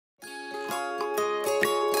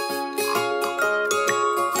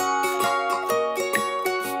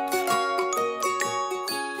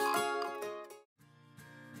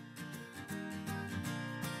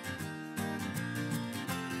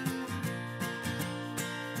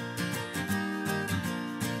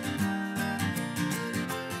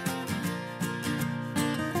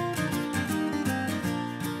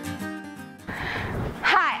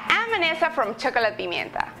Pimienta from Chocolate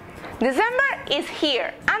Pimienta. December is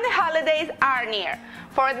here and the holidays are near.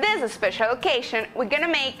 For this special occasion, we're gonna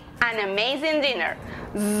make an amazing dinner.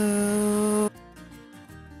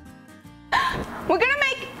 We're gonna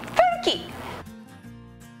make turkey.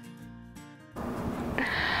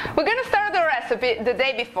 We're gonna start the recipe the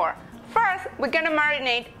day before. First, we're gonna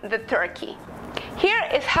marinate the turkey. Here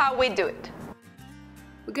is how we do it.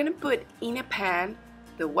 We're gonna put in a pan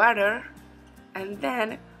the water, and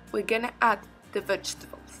then we're gonna add the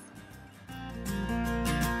vegetables.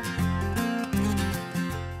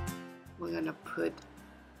 We're gonna put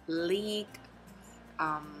leek,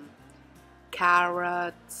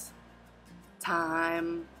 carrots,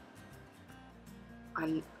 thyme,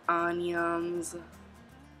 and onions,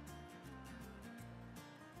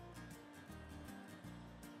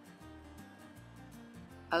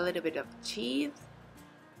 a little bit of cheese,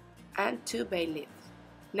 and 2 bay leaves.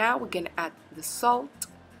 Now we're gonna add the salt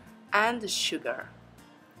and the sugar.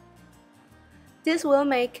 This will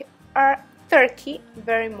make our turkey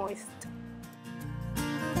very moist.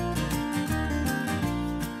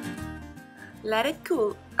 Let it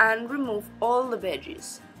cool and remove all the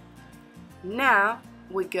veggies. Now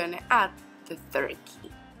we're gonna add the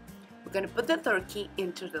turkey. We're gonna put the turkey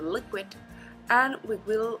into the liquid and we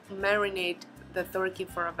will marinate the turkey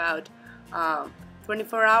for about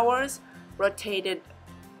 24 hours, rotated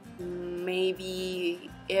maybe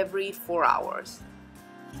every 4 hours.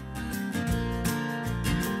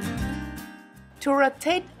 To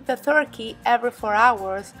rotate the turkey every 4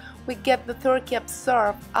 hours, we get the turkey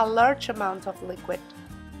absorb a large amount of liquid.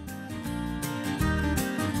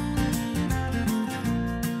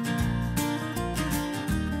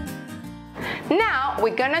 Now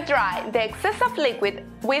we're gonna dry the excess of liquid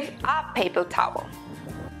with a paper towel.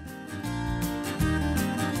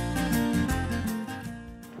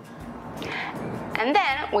 And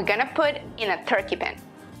then we're gonna put in a turkey pan.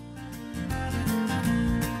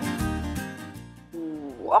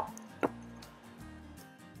 Whoop.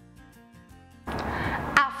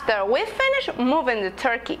 After we finish moving the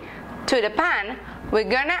turkey to the pan, we're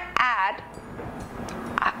gonna add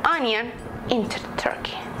an onion into the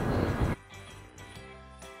turkey.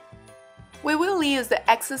 We will use the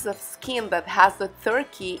excess of skin that has the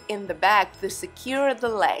turkey in the back to secure the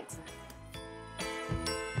legs.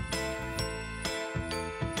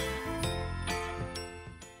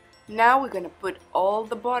 Now we're gonna put all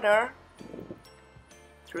the butter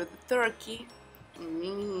through the turkey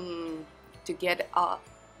to get a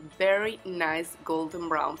very nice golden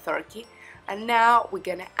brown turkey. And now we're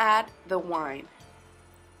gonna add the wine.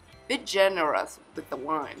 Be generous with the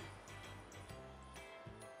wine.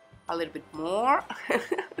 A little bit more.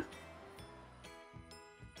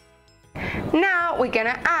 Now we're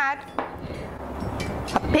gonna add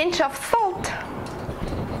a pinch of salt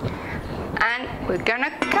and we're gonna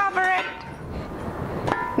cover it.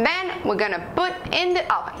 Then we're gonna put in the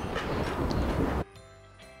oven.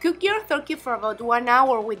 Cook your turkey for about 1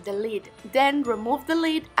 hour with the lid. Then remove the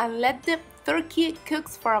lid and let the turkey cook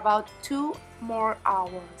for about 2 more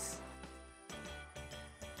hours.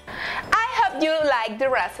 I hope you like the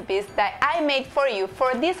recipes that I made for you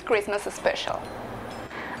for this Christmas special.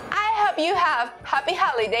 I hope you have happy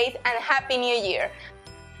holidays and happy new year.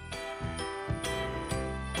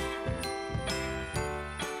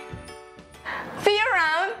 See you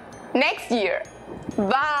around next year.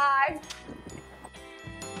 Bye!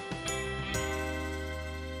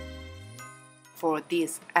 For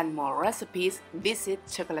this and more recipes, visit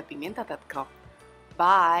chocolatepimienta.com.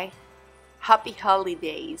 Bye! Happy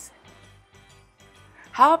holidays!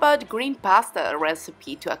 How about green pasta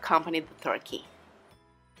recipe to accompany the turkey?